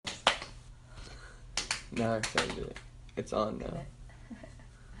Now I started it. It's on now.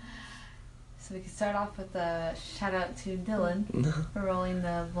 So we can start off with a shout out to Dylan for rolling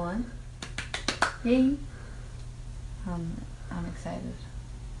the blunt. Yay! I'm excited.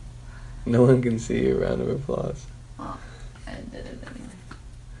 No one can see your round of applause. Oh, I did it anyway.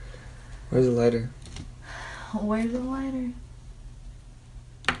 Where's the lighter? Where's the lighter?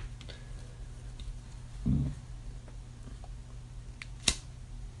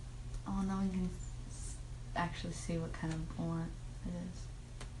 Oh, now we can actually see what kind of blunt it is.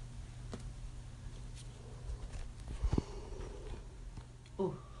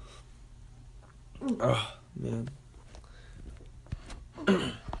 Ooh. Ooh. Oh, man.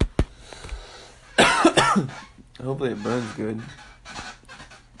 Hopefully it burns good.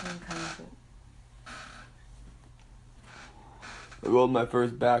 I rolled my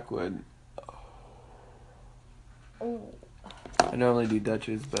first backwood. Oh. I normally do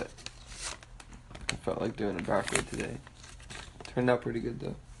Dutches, but I felt like doing a backwood today. Turned out pretty good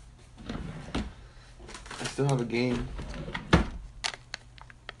though. I still have a game.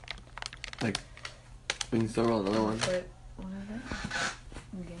 Like, we can still roll another one. What is it?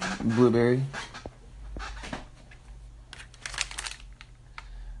 Okay. Blueberry.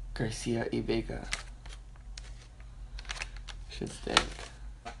 Garcia y Vega. Should stink.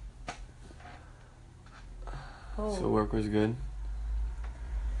 Oh. So work was good.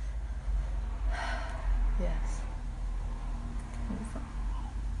 Yes.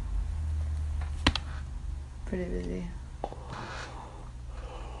 Pretty busy.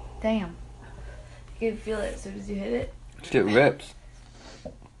 Damn. You can feel it as soon as you hit it. Shit rips.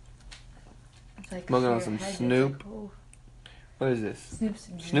 It's like Smoking on your some head, Snoop. it's like, oh. What is this? Snoop's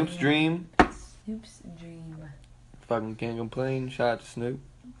Dream. Snoop's Dream. Snoop's Dream. Fucking can't complain. Shout out to Snoop.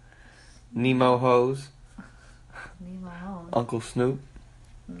 Nemo Hose. Nemo Hose. Uncle Snoop.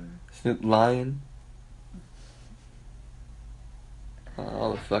 Mm. Snoop Lion.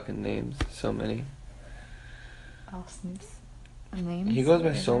 All the fucking names. So many. All Snoop's names. He goes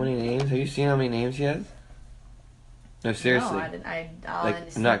by so many names. Have you seen how many names he has? No, seriously. No, I didn't. All I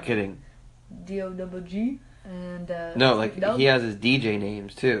I'm not kidding. D-O-double-G and No, like Snoop Dogg? he has his DJ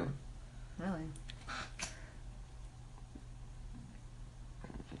names too. Really?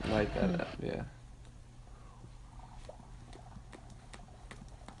 Light that up, yeah.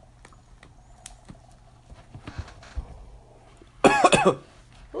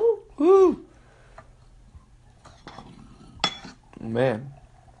 Ooh. Woo! Man.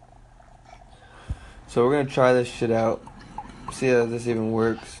 So we're gonna try this shit out. See how this even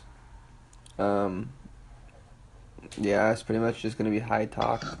works. Yeah, it's pretty much just gonna be high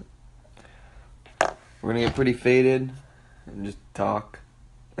talk. We're gonna get pretty faded and just talk.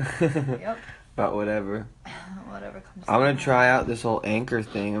 Yep. About whatever. Whatever comes. I'm gonna try out this whole Anchor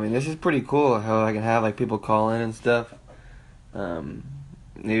thing. I mean, this is pretty cool how I can have like people call in and stuff.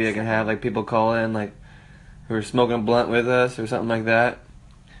 Maybe I can have like people call in like who are smoking a blunt with us or something like that.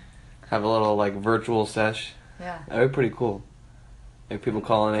 Have a little like virtual sesh. Yeah. That'd be pretty cool. Like people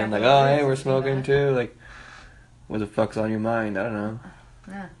calling in like, Definitely oh hey, we're something smoking like too. Like, what the fuck's on your mind? I don't know.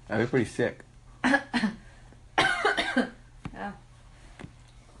 Yeah. That'd be pretty sick. Yeah.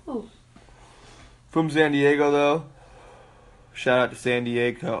 Ooh. From San Diego though. Shout out to San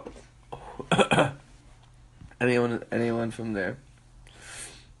Diego. anyone from there.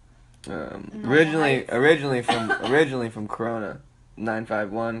 Originally from Corona,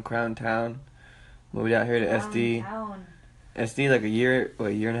 951 Crown Town. Moved out here to SD. Town. SD like a year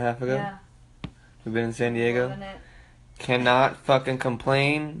and a half ago. Yeah. We've been in San Diego. Loving it. Cannot fucking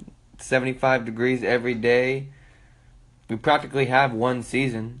complain. 75 degrees every day. We practically have one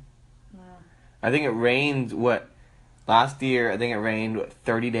season. Yeah. I think it rained last year I think it rained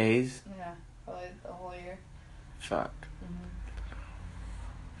 30 days. Yeah. Probably the whole year. Fuck.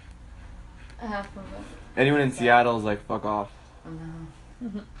 Half of it. Anyone in Seattle is like, fuck off. I know.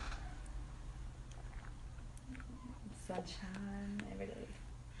 Sunshine every day.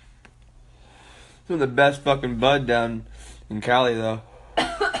 Some of the best fucking bud down in Cali though.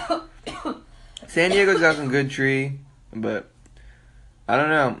 San Diego's got some good tree, but I don't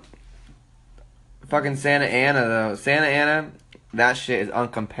know. Fucking Santa Ana though. Santa Ana, that shit is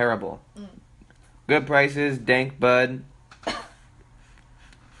uncomparable. Good prices, dank bud.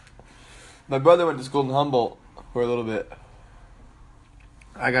 My brother went to school in Humboldt for a little bit.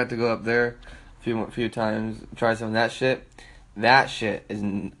 I got to go up there a few times, try some of that shit. That shit is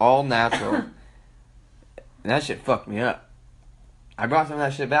all natural. And that shit fucked me up. I brought some of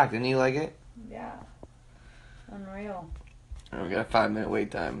that shit back. Didn't you like it? Yeah. Unreal. We got a 5-minute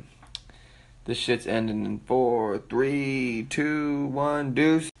wait time. This shit's ending in 4, 3, 2, 1,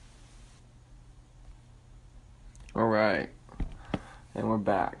 deuce. Alright. And we're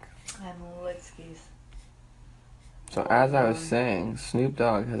back. I'm Litskis. So as I was saying, Snoop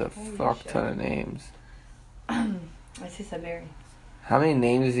Dogg has a Holy fuck shit. ton of names. I see said Barry. How many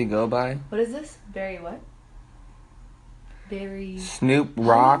names does he go by? What is this? Barry what? Barry. Snoop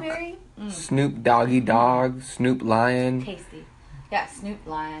Rock, Berry? Snoop Doggy Dog, Snoop Lion, Tasty. Yeah, Snoop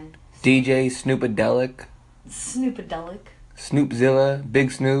Lion. DJ Snoopadelic, Snoopadelic. Snoopzilla,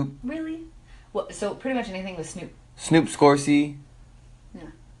 Big Snoop, Really? What? So pretty much anything with Snoop. Snoop Scorsese.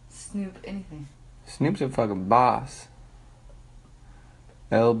 Snoop anything. Snoop's a fucking boss.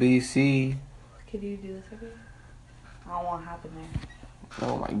 LBC. Could you do this again? I don't want to happen there.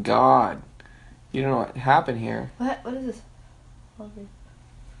 Oh my god. You don't know what happened here. What? What is this?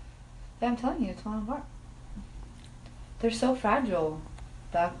 Yeah, I'm telling you, it's falling apart. They're so fragile.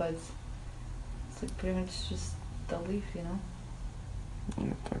 Backwards. It's like pretty much just the leaf, you know?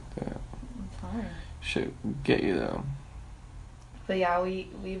 Yeah, fuck that. It's hard. Shit, get you though. But yeah,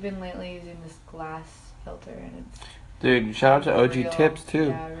 we've been lately using this glass filter and it's Dude, shout out to OG real. Tips too.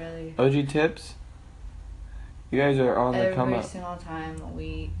 Yeah, really. OG Tips. You guys are on the come Every up. single time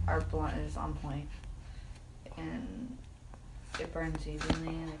our blunt is on point. And it burns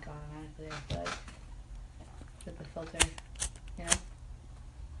evenly, like automatically, I feel like, with the filter, you know?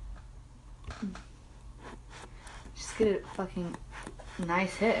 Just get a fucking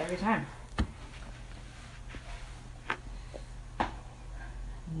nice hit every time.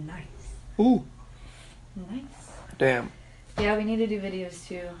 Nice. Ooh. Nice. Damn. Yeah, we need to do videos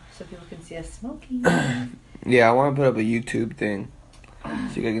too, so people can see us smoking. Yeah, I want to put up a YouTube thing,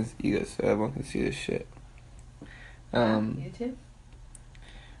 so you guys, so everyone can see this shit. YouTube?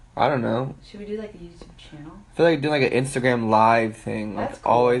 I don't know. Should we do like a YouTube channel? I feel like doing like an Instagram live thing. Like That's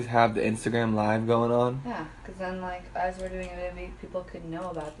cool. always have the Instagram live going on. Yeah, because then like as we're doing a video, people could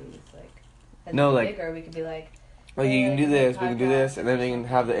know about these. Like, as No, we like- get bigger, we could be like, Like you can Hey, do this, we can do this, podcast. and then we can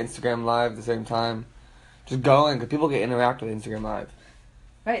have the Instagram live at the same time. Just going, because people can interact with Instagram live.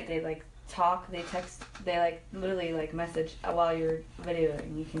 right? They like talk, they text, they like literally like message while you're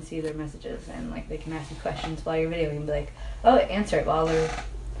videoing. You can see their messages, and like they can ask you questions while you're videoing, and be like, oh, answer it while they're.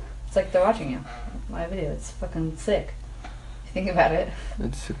 It's like they're watching you. My video, it's fucking sick. If you think about it,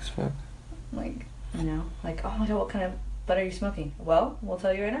 It's sick as fuck. like you know, like oh my god, what kind of butt are you smoking? Well, we'll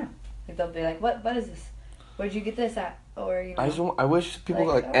tell you right now. Like they'll be like, what is this? Where'd you get this at? Or you know. I wish people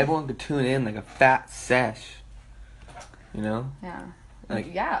Like, like everyone could tune in like a fat sesh. You know, Yeah.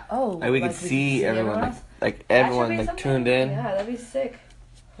 like yeah. Oh. like we could see everyone like, else? like That should everyone be like something. tuned in. Yeah, that'd be sick.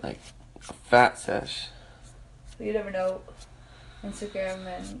 A fat sesh. But you never know. Instagram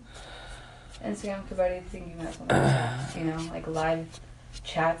could already thinking about something. You know, like live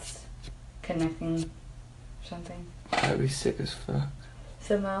chats, connecting, something. That'd be sick as fuck.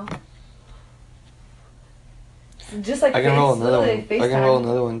 Somehow. Just like I can roll Face- another one. literally I can roll FaceTime,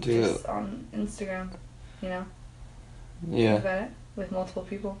 another one too. Just on Instagram, you know. Think Yeah. about it with multiple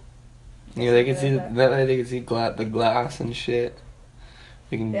people. Yeah, they can see Like that way. They can see the glass and shit.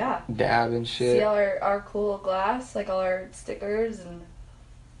 We can Yeah. dab and See shit. all our cool glass, like all our stickers, and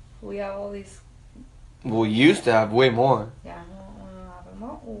we have all these. We used to have way more. Yeah,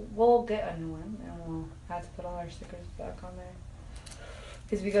 we'll get a new one, and we'll have to put all our stickers back on there.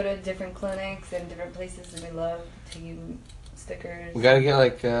 Because we go to different clinics and different places, and we love taking stickers. We gotta get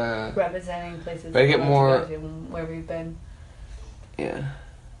like representing places. gotta get we more- love to go to and where we've been. yeah.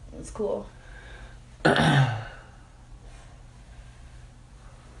 It's cool.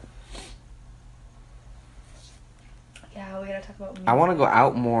 Yeah, we gotta talk about. Music. I want to go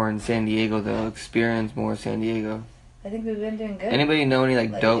out more in San Diego though. Experience more San Diego. I think we've been doing good. Anybody know any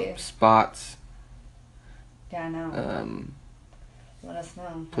like Like dope you. spots? Yeah, I know. Let us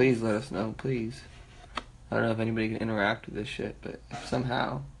know. Please let us know, please. I don't know if anybody can interact with this shit, but if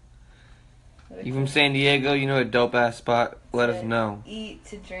somehow That'd be you from cool. San Diego, you know a dope ass spot, let us To know. Eat,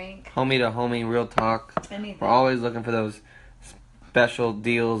 to drink, Homie to homie, real talk. anything. We're always looking for those special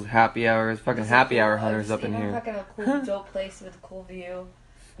deals, happy hours, fucking Just a happy cool- hour hunters just, up in you know, here. Fucking a cool, dope place with a cool view.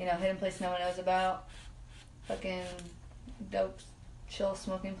 You know, hidden place no one knows about. Fucking dope, chill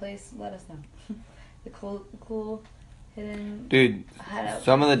smoking place. Let us know. the cool, hidden. Dude, hideout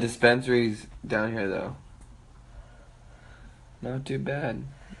some of the places. dispensaries down here though, not too bad.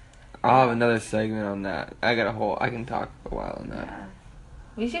 I'll have another segment on that. I can talk for a while on that. Yeah.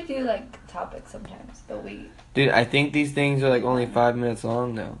 We should do like topics sometimes, but Dude, I think these things are like only 5 minutes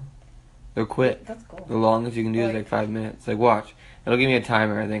long though. They're quick. that's cool. The longest you can do is like 5 minutes. Like watch, it'll give me a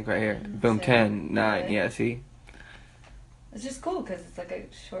timer. I think right here. Boom, 10, 9. Really? Yeah, see. It's just cool because it's like a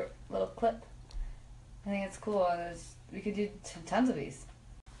short little clip. I think it's cool. We could do tons of these.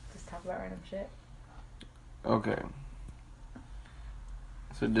 Just talk about random shit. Okay.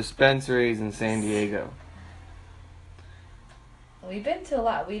 So dispensaries in San Diego. We've been to a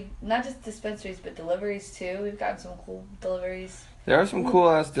lot. We've not just dispensaries, but deliveries too. We've gotten some cool deliveries. There are some cool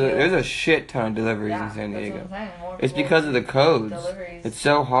ass. There's a shit ton of deliveries in San That's Diego. what I'm saying. More It's people because of the codes. deliveries. It's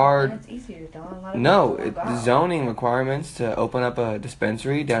so hard. And it's easier, though. A lot of No, people don't the go. zoning requirements to open up a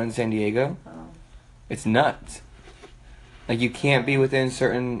dispensary down in San Diego. Oh. It's nuts. Like you can't be within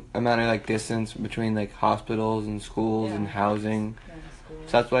certain amount of like distance between like hospitals and schools and housing. Yeah, schools.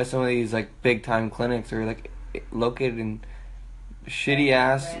 So that's why some of these like big time clinics are like located in shitty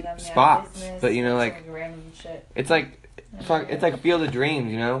ass Random, spots. business, But you know, like some random shit. it's like it's like Field of Dreams.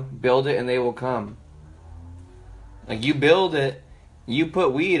 You know, build it and they will come. Like you build it, you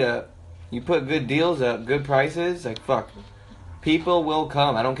put weed up, you put good deals up, good prices. Like fuck, people will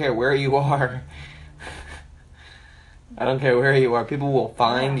come. I don't care where you are. I don't care where you are. People will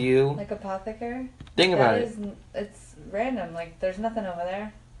find you. Like Apothecary? Think about it. It's random. Like, there's nothing over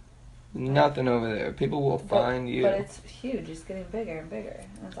there. Nothing over there. People will find you. But it's huge. It's getting bigger and bigger.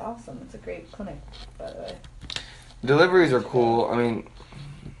 And it's awesome. It's a great clinic, by the way. Deliveries are cool. I mean,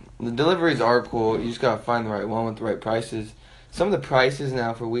 the deliveries are cool. You just gotta find the right one with the right prices. Some of the prices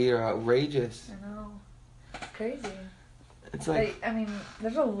now for weed are outrageous. I know. It's crazy. It's like... I mean,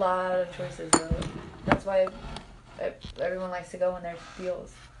 there's a lot of choices, though. That's why everyone likes to go when there's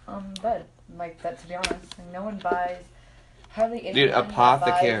deals on bud. Like that, to be honest. Like, no one buys, hardly anyone Dude,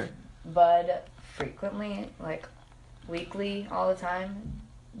 Apothecary. buys bud frequently, like weekly, all the time,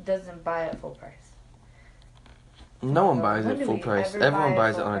 doesn't buy it full price. No one buys When it do full we price. ever Everyone buy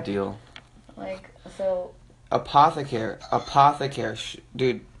buys it full on a price? deal. Like, so... Apothecary.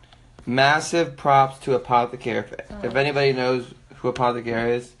 Dude, massive props to Apothecary. If anybody knows who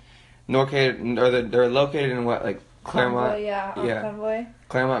Apothecary is, they're located in what, like Claremont? Convoy, yeah. Convoy.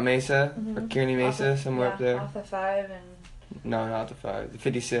 Claremont Mesa, Mm-hmm. or Kearney Mesa, somewhere up there. Off the 5 and... No, not the 5. The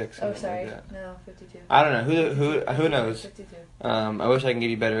 56. Oh, something sorry. like that. No, 52. I don't know. Who knows? 52. I wish I can give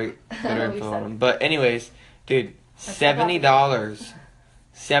you better We info on said- them. But anyways, dude, $70.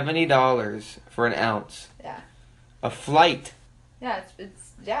 $70 for an ounce. Yeah. A flight. Yeah,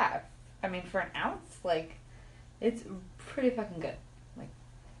 it's yeah. I mean, for an ounce, like, it's pretty fucking good. Like,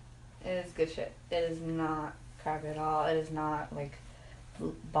 it is good shit. It is not crap at all. It is not, like,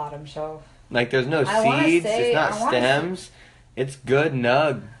 bottom shelf. Like, there's no I wanna seeds. say- It's not I wanna stems. It's good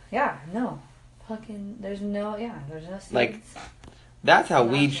nug. Yeah, no. Fucking, there's no seeds. Like, that's how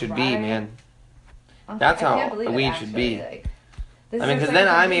Not weed should be, dry. man. I That's how can't believe it, weed should be. actually, like, this I is mean, the because then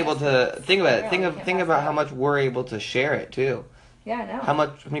second I'm time able this to think about it. Yeah, Think we of can't think pass about that how up. much we're able to share it too. Yeah, I know. How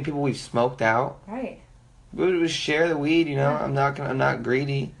many people we've smoked out. Right. We would just share the weed, you know. Yeah. I'm not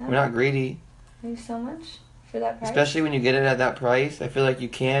greedy. Yeah. We're not greedy. Thank you so much for that price. Especially when you get it at that price, I feel like you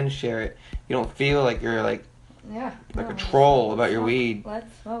can share it. You don't feel like you're like yeah, a no, troll let's about your smoke. weed.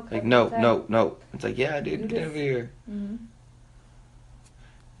 Let's smoke. Like no. It's like yeah, dude, Do get this. over here. Mm-hmm.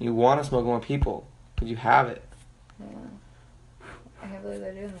 You want to smoke more people because you have it. Yeah. I can't believe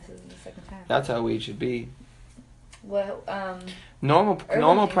they're doing this. This is the second time. That's how weed should be. Well, Normal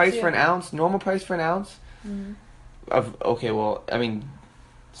Urban price too. for an ounce. Normal price for an ounce. mhm. Well, I mean,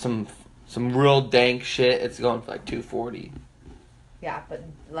 some real dank shit. It's going for like $2.40. Yeah, but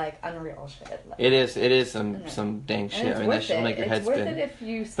like unreal shit. Like, It is some Mhm. dank and shit. it's I mean, that worth shit will it. make your head It's worth spin. it if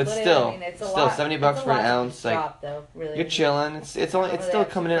you But split still, it. I mean, it's a still, lot. $70 It's a for an lot to ounce, like, drop, though, really. You're chilling. It's still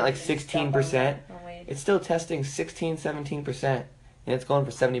coming in at like 16%. It's It's still testing 17%, and it's going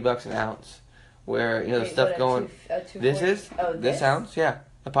for $70 an ounce. Where the stuff going. This is this ounce, yeah.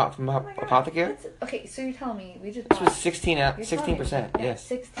 Apart from Apothecary, Okay, so you're telling me we just this bought was 16%. Yeah, Yes,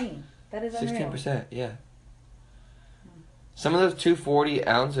 16. That is unreal. 16%. Yeah. Some of those 240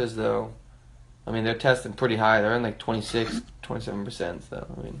 ounces, though, I mean, they're testing pretty high. They're in like 26, 27%. Though,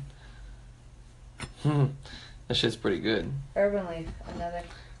 I mean, that shit's pretty good. Urban Leaf, another.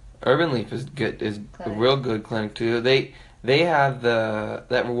 Urban Leaf is good. Is a Clinic. real good clinic too. They have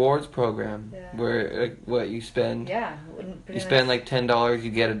that rewards program Yeah. where like, what you spend. Yeah. You spend like $10,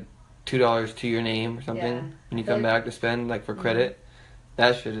 you get $2 to your name or something, Yeah. and you I feel come like- back to spend like for Mhm. credit.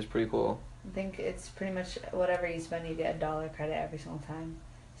 That shit is pretty cool. I think it's pretty much whatever you spend, you get $1 credit every single time.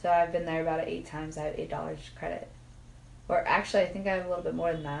 So I've been there about 8 times. I have $8 credit. Or actually, I think I have a little bit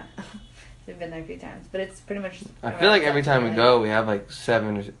more than that. We've been there a few times, but it's pretty much. I feel like every time we go, we have like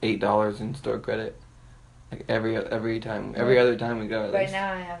 $7 or $8 in store credit. Like every time, every other time we go. at Right least.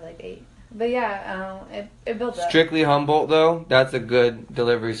 now, I have like 8. But yeah, it builds up. Strictly Humboldt though, that's a good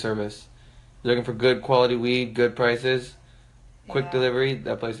delivery service. You're looking for good quality weed, good prices, quick Yeah. delivery.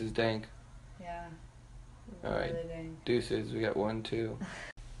 That place is dank. Yeah. All right. Really dang. Deuces, we got 1, 2.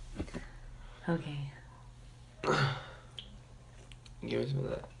 Okay. Give me some of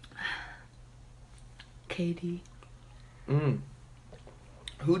that. KD.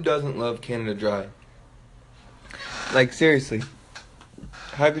 Who doesn't love Canada Dry? Like, seriously.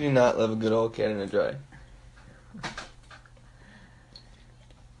 How could you not love a good old Canada Dry?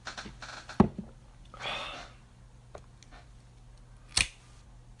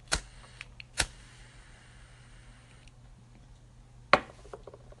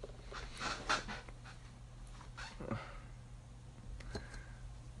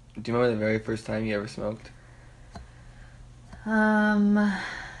 Do you remember the very first time you ever smoked?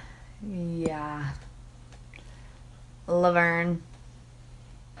 Yeah. Laverne.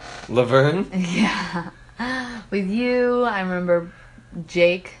 Laverne? Yeah. With you, I remember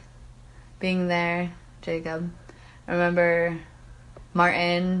Jake being there. Jacob. I remember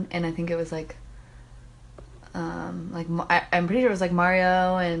Martin, and I think it was like I'm pretty sure it was like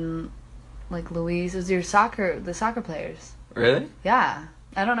Mario and like Luis. It was the soccer players. Really? Yeah.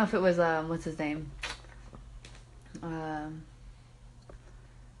 I don't know if it was what's his name?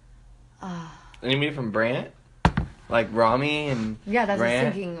 Anybody from Brant? Like Rami and Yeah, that's what I was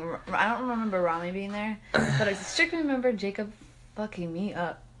Brant? thinking. I don't remember Rami being there, but I strictly remember Jacob fucking me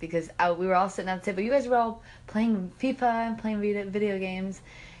up because we were all sitting at the table. You guys were all playing FIFA and playing video games,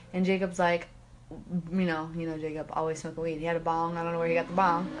 and Jacob's like, you know Jacob always smoking weed. He had a bong. I don't know where he got the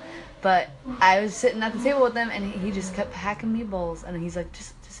bong, but I was sitting at the table with him, and he just kept hacking me bowls, and he's like,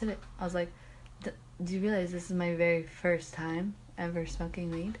 just hit it. I was like, do you realize this is my very first time ever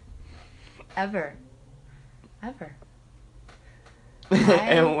smoking weed? Ever.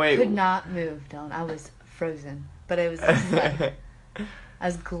 And wait. I could not move, Dylan. I was frozen. But it was just like, I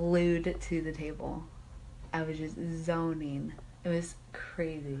was glued to the table. I was just zoning. It was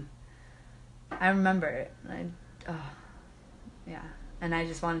crazy. I remember it. Yeah. And I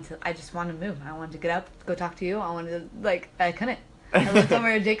just wanted to move. I wanted to get up, go talk to you. I couldn't. I looked over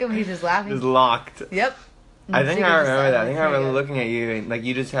at Jacob and he's just laughing. Just locked. Yep. I think I remember that. I think I remember good. looking at you and like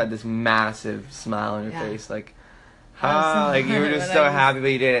you just had this massive smile on your Yeah. face, like, I was like you were just but so I was- happy,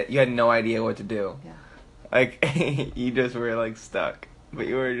 but you had no idea what to do. Yeah. Like you just were like stuck, but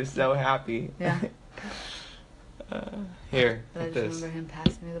you were just so happy. Yeah. Here, But I like just this. remember him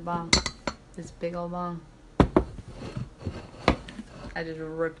passing me the bong. This big old bong. I just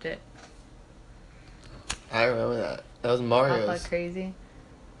ripped it. I remember that. That was Pop Mario's. like crazy.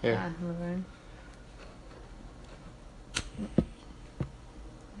 Here. Yeah, Laverne.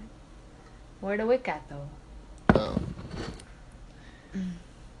 Where the wick at though? Oh.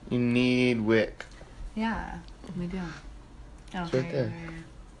 You need wick. Yeah, we do. Oh, It's right here, there.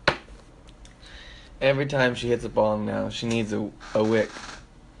 here. Every time she hits a bong now, she needs a wick.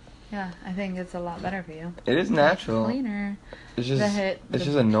 Yeah, I think it's a lot better for you. It is natural. Cleaner. It's just The hit. it's the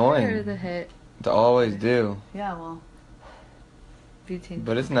just annoying pure The hit. to always do. Yeah, well. Butane.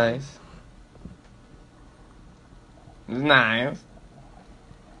 But it's nice. It's nice.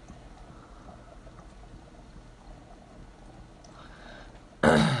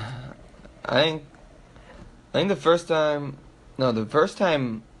 I think the first time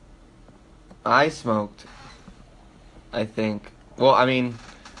I smoked, I think, well, I mean,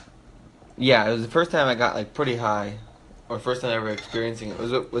 yeah, it was the first time I got like pretty high, or first time ever experiencing it.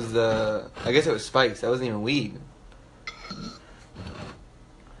 I guess it was spice. That wasn't even weed.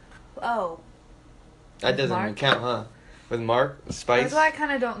 Oh. That With doesn't Mark? even count, huh? With Mark, spice. That's why I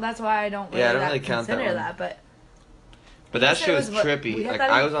kind of don't. That's why I don't really, Yeah, I don't really count that consider one. that. But But that I said shit it was what- we trippy. had Like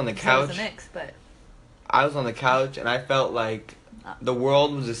that I in- was on the so it couch. was a mix, but I was on the couch and I felt like the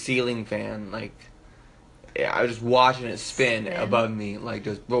world was a ceiling fan. Like, yeah, I was just watching it spin Spin? above me, like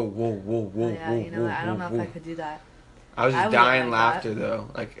just whoa, whoa, whoa, whoa, oh, yeah, whoa, you know whoa, what? I don't know whoa, if I whoa. could do that. I was I just wouldn't dying like laughter that. though.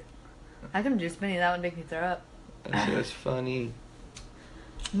 Like I can do spinning. That would make me throw up. that shit was funny.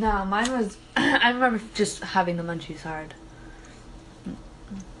 No, mine was. I remember just having the munchies hard.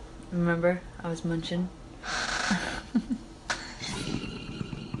 Remember, I was munching.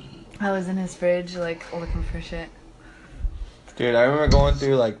 I was in his fridge, like looking for shit. Dude, I remember going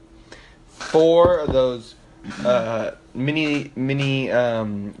through like 4 of those mini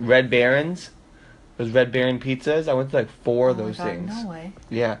Red Barons. Those Red Baron pizzas. I went through like 4 of Oh my those God, things. No way.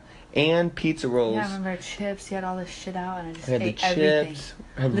 Yeah. And pizza rolls. Yeah, I remember chips. He had all this shit out, and I just I had the ate everything. chips.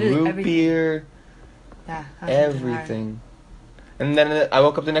 I had Literally root everything. beer. Yeah, I was munching hard. Everything. And then I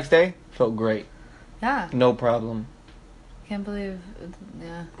woke up the next day. Felt great. Yeah, No problem. can't believe.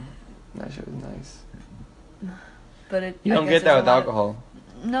 Yeah, That shit was nice. but it. You I don't guess get that there's a with lot of- alcohol.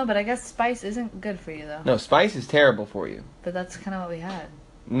 No, but I guess spice isn't good for you though. No, spice is terrible for you. But that's kind of what we had.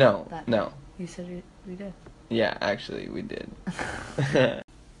 No, That- no. You said we did. Yeah, actually, we did.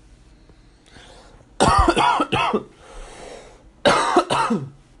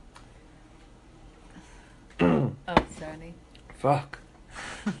 Fuck.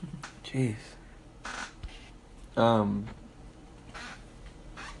 Jeez.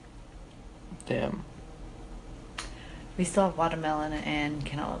 Damn. We still have watermelon and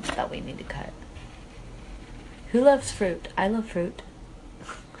cantaloupe that we need to cut. Who loves fruit? I love fruit.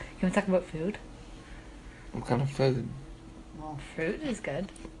 Can we talk about food? What kind of food? Well, fruit is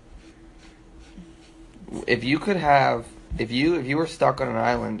good. If you were stuck on an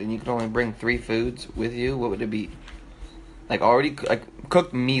island and you could only bring 3 foods with you, what would it be? Like already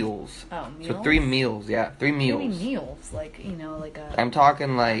cooked meals. Oh, meals? So 3 meals, yeah, 3 meals. What do you mean meals? Like, you know, like a I'm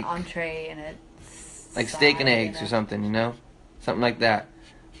talking like entree and a like steak and side eggs or something, you know? Something like that.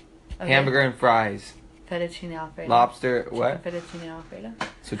 Okay. Hamburger and fries. Fettuccine Alfredo. Lobster, what? Chicken Fettuccine Alfredo.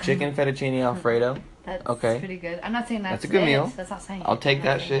 So chicken fettuccine Alfredo. That's Okay. pretty good. I'm not saying that's a good it. meal. That's not saying I'll it. take I'm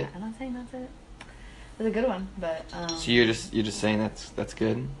not that saying shit. I'm not saying that's it. It's a good one, but So you're just saying that's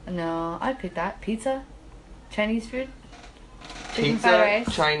good? no, I'd pick that. Pizza, Chinese food, chicken Pizza, fried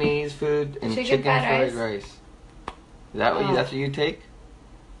rice. Chinese food, and Chicken chicken fried fried rice. rice. Is that what Oh. that's what you take?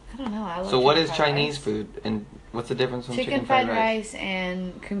 I don't know. I love So what chicken is fried Chinese rice. food, and what's the difference from Chicken fried rice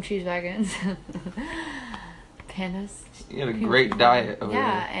and cream cheese wagons. Pandas. You had a Cream great cheese diet wagons. over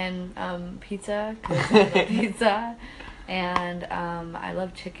Yeah, and pizza. 'Cause I love pizza. And I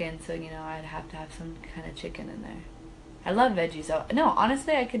love chicken, so you know I'd have to have some kind of chicken in there. I love veggies. So no,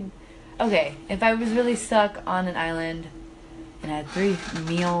 honestly, I could. Okay, if I was really stuck on an island and I had 3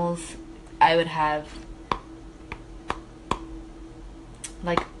 meals, I would have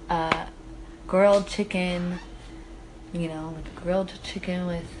like grilled chicken. You know, like grilled chicken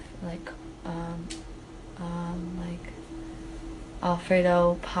with like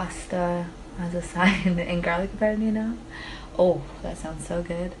Alfredo pasta as a side and garlic bread, you know? Oh, that sounds so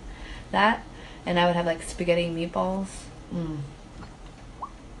good. That, and I would have like spaghetti and meatballs.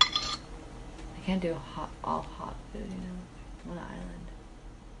 I can't do all hot food, you know? I'm on an island.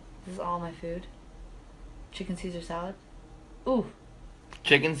 This is all my food. Chicken Caesar salad. Ooh,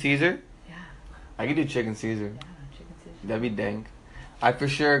 Chicken Caesar? yeah, I could do chicken Caesar. yeah, chicken Caesar. That'd be dank. I for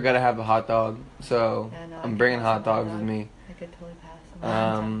sure gotta have a hot dog, so Yeah, no, I I'm can bringing pass hot on a hot dogs with dog. me. I could totally pass on a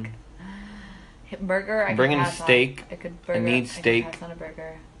hot Um, dog. Burger, I could bringing a pass on. steak. I could I need steak. I could pass on a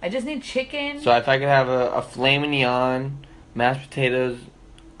burger. I just need chicken. So if I could have a filet mignon, mashed potatoes,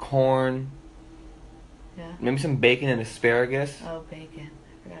 corn, Yeah. maybe some bacon and asparagus. Oh, bacon.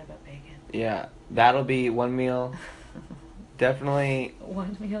 I forgot about bacon. Yeah, that'll be one meal. Definitely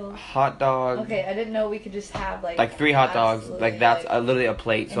One meal. hot dog. Okay, I didn't know we could just have Like 3 hot dogs. Like that's literally a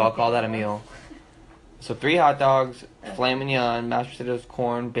plate, so I'll call that a anything meal. So 3 hot dogs, Okay. filet mignon, mashed potatoes,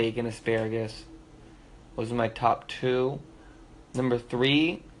 corn, bacon, asparagus. Those are my top 2. Number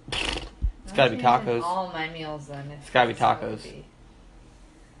 3, it's gotta be tacos. All my meals then. It's gotta be that's how it tacos.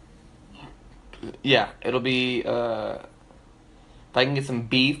 would be. Yeah, it'll be if I can get some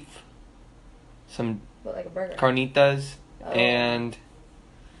beef, some But like a burger. carnitas, Oh. and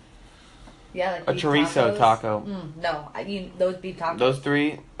Yeah, like a beef chorizo tacos. taco. No, those beef tacos. Those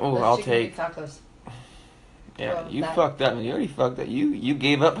 3, oh, Those I'll chicken take. beef tacos. Yeah, Well, you that- fucked up. You already fucked up. You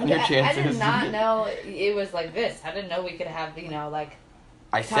gave up on your I chances. did not know it was like this. I didn't know we could have, you know, like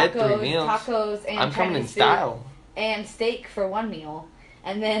I said 3 tacos, meals. tacos, and I'm coming in Chinese food style. and steak for one meal,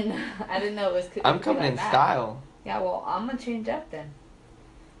 and then I didn't know it was. I'm coming in style. Yeah, well, I'm gonna change up then.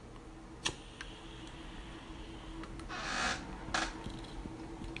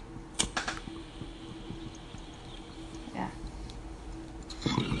 Yeah.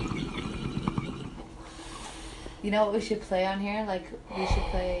 You know what we should play on here? Like, we should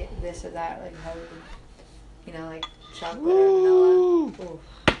play this or that. Like, how we would, you know, like chocolate or vanilla. Ooh.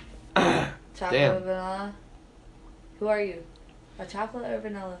 Chocolate Damn. or vanilla? Who are you? A chocolate or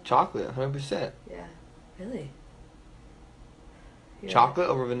vanilla? Chocolate, 100%. Yeah. Really? You're Chocolate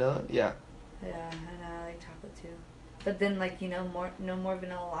over vanilla? Yeah. Like, yeah, I know. I like chocolate too. But then, like, you know, no more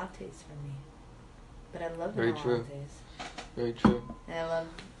vanilla lattes for me. But I love Very vanilla true. lattes. Very true. And I love,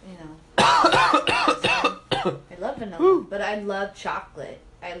 you know. I love vanilla. Woo. But I love chocolate.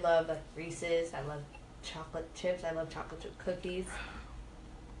 I love, like, Reese's. I love chocolate chips. I love chocolate chip cookies.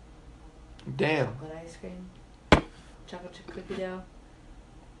 Damn. Chocolate ice cream. Chocolate chip cookie dough.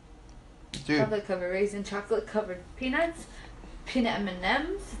 Dude. Chocolate covered raisin. Chocolate covered peanuts. Peanut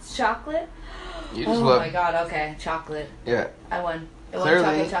M&Ms. It's chocolate. You just Oh love. my god. Okay, chocolate. Yeah. I won. I won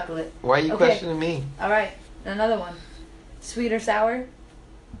Clearly. chocolate. Why are you Okay. questioning me? All right, another one. Sweet or sour?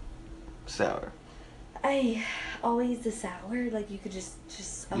 Sour. I always the sour. Like you could just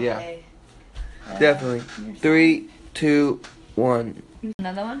Yeah. okay. Definitely. You're 3, 2, 1.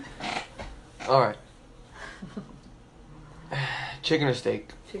 Another one. All right. Chicken or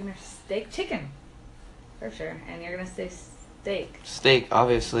steak? Chicken or steak? Chicken. For sure. And you're gonna say Steak. Steak,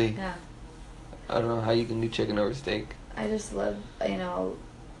 obviously. Yeah. I don't know how you can do chicken over steak. I just love, I love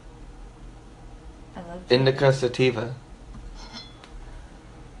chicken. Indica sativa.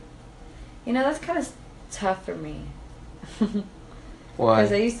 That's kind of tough for me. Why?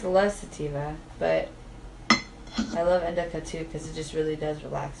 Because I used to love sativa, but I love indica too because it just really does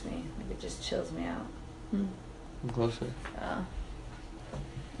relax me. Like, it just chills me out. I'm closer.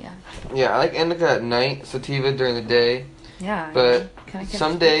 Yeah. Yeah, I like indica at night, sativa during the day. Yeah. But Kinda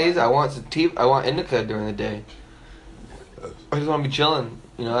some days I want indica during the day. I just want to be chilling.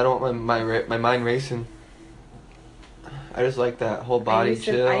 I don't want my mind racing. I just like that whole body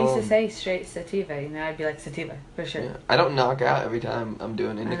chill. I used to say straight sativa. I'd be like sativa for sure. Yeah. I don't knock out every time I'm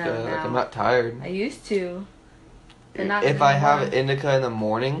doing indica. Like, I'm not tired. I used to. But not If I have anymore. indica in the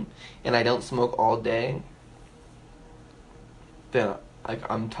morning and I don't smoke all day, then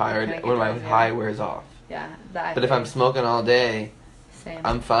I'm tired Kinda when my get high tired. wears off. Yeah. But if I'm smoking all day, Same.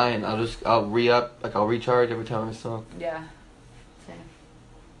 I'm fine. I'll re-up, I'll recharge every time I smoke. Yeah. Same.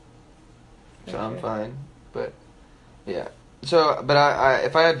 So I'm fine. But yeah. So, but I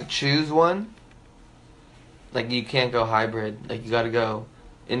if I had to choose one, like, you can't go hybrid. Like, you got to go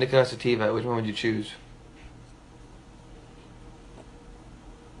indica, sativa. Which one would you choose?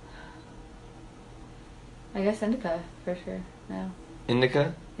 I guess indica for sure. Now.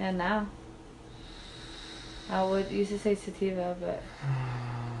 Indica? Yeah, now. I would used to say sativa, but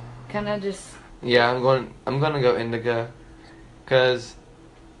kind of just. Yeah, I'm gonna go indica, cause,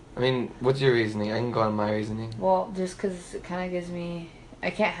 I mean, what's your reasoning? I can go on my reasoning. Well, just because it kind of gives me, I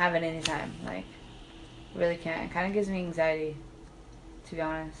can't have it anytime. Like, really can't. It kind of gives me anxiety, to be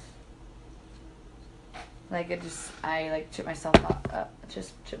honest. Like, I like trip myself up.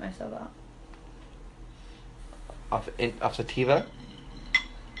 Just trip myself out. Off sativa?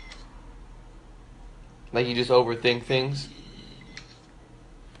 Like, you just overthink things?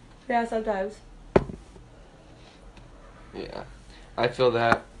 Yeah, sometimes. Yeah, I feel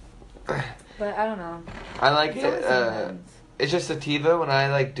that. But I don't know. I like It's always it. sometimes. It's just sativa when I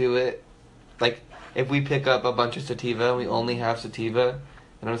like do it. Like, if we pick up a bunch of sativa and we only have sativa,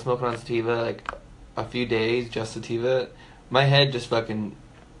 and I'm smoking on sativa like a few days, just sativa, my head just fucking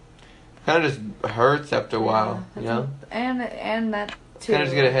kind of just hurts after a while, you know? And that too. Kind of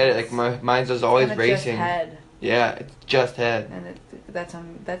just get a head. Like, my mind's just always kinda racing. Just head. Yeah, it's just head. And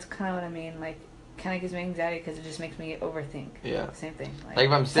that's kind of what I mean. Like, kind of gives me anxiety because it just makes me overthink. Yeah. Same thing. Like,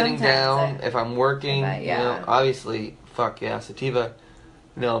 if I'm sitting down, if I'm working, yeah. obviously, fuck yeah, sativa.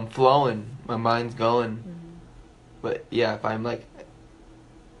 I'm flowing. My mind's going. Mm-hmm. But yeah, if I'm like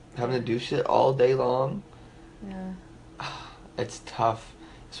having to do shit all day long, Yeah. it's tough.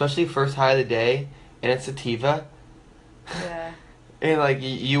 Especially first high of the day, and it's sativa. Yeah. And like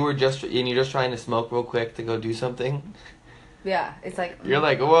you're just trying to smoke real quick to go do something. Yeah, it's like You're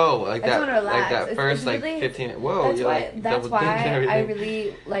like, whoa, like I just that, wanna relax. like that It's first really, 15 minutes. Whoa, that's you're why. like That's double thinking why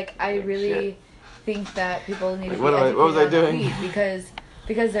everything. I really think that people need to be What educated was I on doing? weed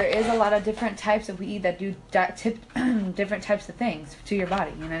because there is a lot of different types of weed that do different types of things to your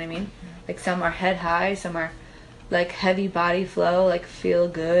body. You know what I mean? Like, some are head high, some are like heavy body flow, like feel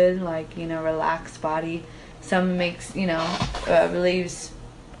good, like, relaxed body. Some makes, relieves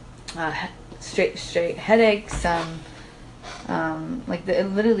straight headaches. Some it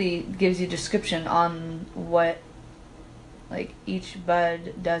literally gives you description on what like each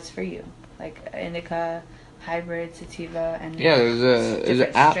bud does for you, like indica, hybrid, sativa, and Yeah, there's an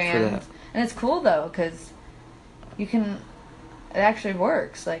different app strands. for that. And it's cool though, because it actually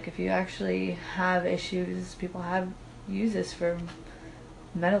works. Like, if you actually have issues, people use this for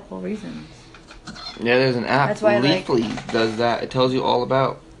medical reasons. Yeah, there's an app. That's why, like- Leafly does that. It tells you all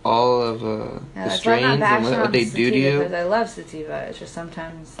about all of the That's why I'm not strains and bashing what on they do to sativa, you. because I love sativa. It's just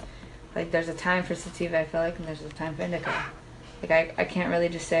sometimes, like, there's a time for sativa, I feel like, and there's a time for indica. Like, I can't really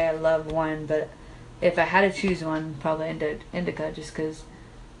just say I love one, but if I had to choose one, probably indica, just because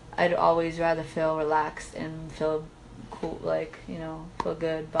I'd always rather feel relaxed and feel cool, like, feel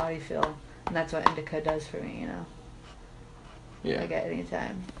good, body feel. And that's what indica does for me, Yeah, Like, at any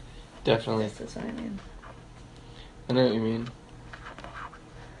time. definitely. That's what I mean. I know what you mean.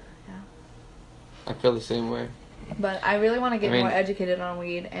 Yeah. I feel the same way. But I really want to get I mean- more educated on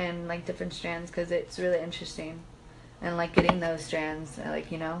weed and, like, different strands, because it's really interesting. And, like, getting those strands, like,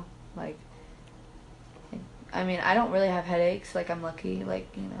 I mean, I don't really have headaches. Like, I'm lucky. Like,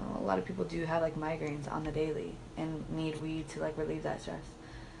 a lot of people do have, like, migraines on the daily and need weed to, like, relieve that stress.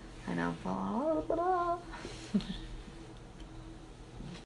 I know I'm falling all over the